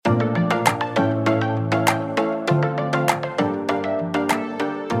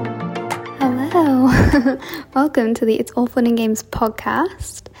Welcome to the It's All Fun and Games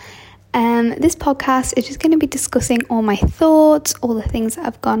podcast. This podcast is just going to be discussing all my thoughts, all the things that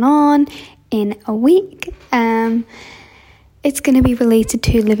have gone on in a week. It's going to be related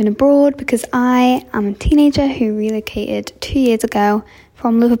to living abroad because I am a teenager who relocated 2 years ago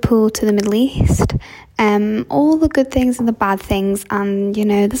from Liverpool to the Middle East. All the good things and the bad things, and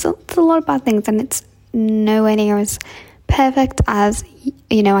there's a lot of bad things, and it's nowhere near as perfect as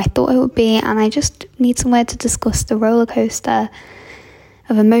I thought it would be, and I just need somewhere to discuss the roller coaster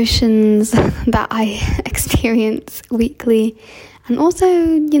of emotions that I experience weekly. And also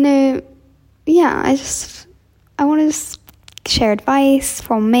I want to just share advice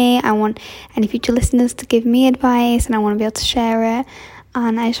from me. I want any future listeners to give me advice, and I want to be able to share it.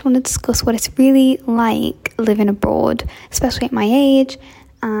 And I just want to discuss what it's really like living abroad, especially at my age.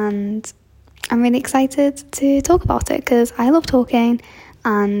 And I'm really excited to talk about it because I love talking,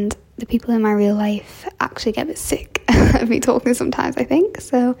 and the people in my real life actually get a bit sick of me talking sometimes, I think.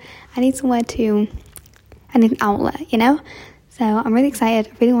 So I need an outlet, So I'm really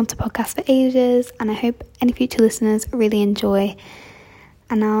excited. I really want to podcast for ages, and I hope any future listeners really enjoy.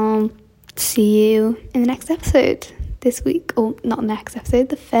 And I'll see you in the next episode this week. Or not next episode,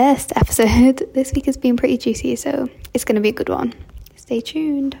 the first episode. This week has been pretty juicy, so it's going to be a good one. Stay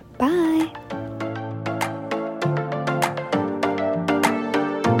tuned. Bye.